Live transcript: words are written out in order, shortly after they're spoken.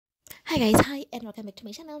Hi guys, hi and welcome back to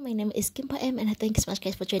my channel. My name is Kimpa M and thanks so much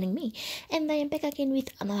guys for joining me. And I am back again with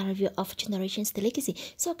another review of Generations the Legacy.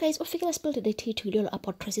 So guys, we figure spilled the tea to Uliolo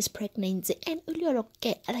about Tracy's pregnancy and Uliolo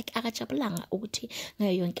like agachabulanga uti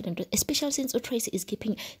ngayon, especially since Tracy is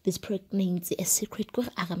keeping this pregnancy a secret.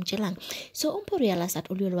 So Umpo realized that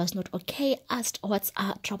Uliolo was not okay, asked what's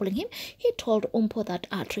troubling him. He told Umpo that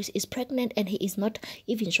Tracy is pregnant and he is not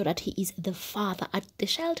even sure that he is the father at the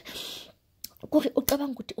child. So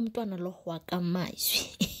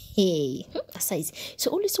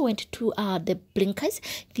Ulysses went to the Blinkers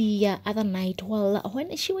the other night. Well,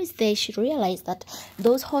 when she was there, she realized that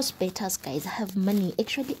those hospitals guys have money.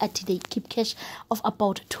 Actually, they keep cash of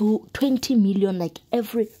about 20 million like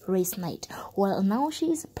every race night. Well, now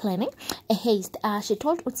she is planning a haste. She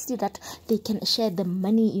told Utsi that they can share the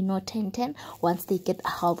money, 10-10 once they get a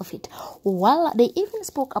hold of it. Well, they even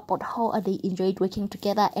spoke about how they enjoyed working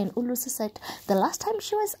together, and Ulusi said the last time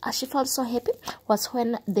she felt so happy was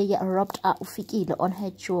when they robbed Ufikile on her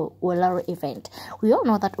jewelry event. We all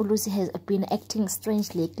know that Ulusi has been acting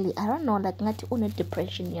strange lately. I don't know, like not on a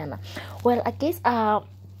depression, Yana. Well, I guess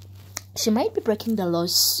she might be breaking the law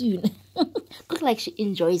soon. Look like she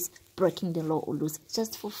enjoys breaking the law, Ulusi,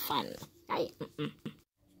 just for fun.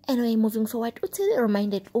 Anyway, moving forward, Utsile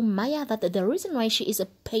reminded Umaya that the reason why she is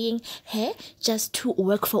paying her just to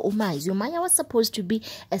work for Umaya. Umaya was supposed to be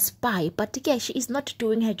a spy, but again, she is not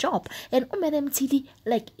doing her job. And Umadam Tidi,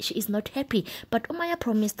 like, she is not happy. But Umaya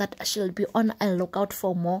promised that she'll be on a lookout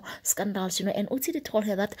for more scandals, and Utsile told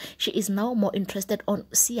her that she is now more interested on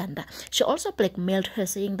Sianda. She also blackmailed her,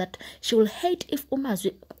 saying that she will hate if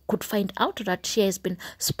Umazu could find out that she has been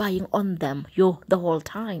spying on them the whole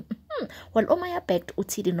time. Well, Omaya begged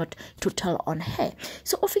Utsidi not to tell on her.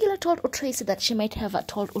 So Ofikila told Tracy that she might have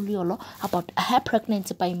told Uliolo about her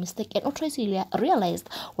pregnancy by mistake, and Tracy realized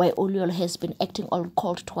why Uliolo has been acting all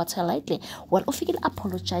cold towards her lately. Well, Ofikila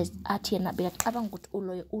apologized at Yena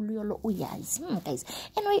Uliolo uyaz. Guys.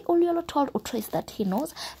 Anyway, Uliolo told Tracy that he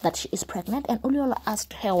knows that she is pregnant, and Uliolo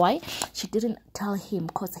asked her why she didn't tell him,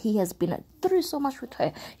 because he has been through so much with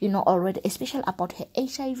her, already, especially about her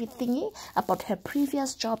HIV thingy, about her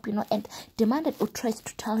previous job, and demanded Utrace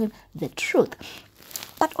to tell him the truth.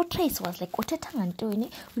 But Utrace was like,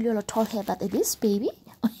 Uliolo told her that this baby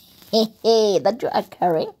that you are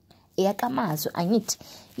carrying, I need.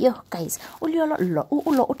 Yo, guys,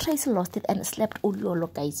 Utrace lost it and slept Uliolo,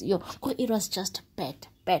 guys. It was just bad.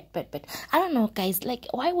 I don't know, guys, like,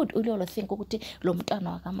 why would Uliolo think I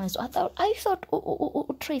thought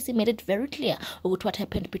Tracy made it very clear what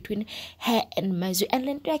happened between her and Mazu, and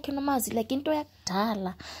then I can Mazu like into a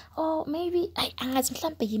or maybe I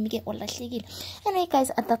anyway,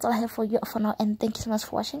 guys, that's all I have for you for now, and thank you so much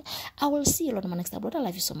for watching. I will see you on my next upload. I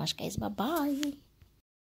love you so much, guys. Bye bye.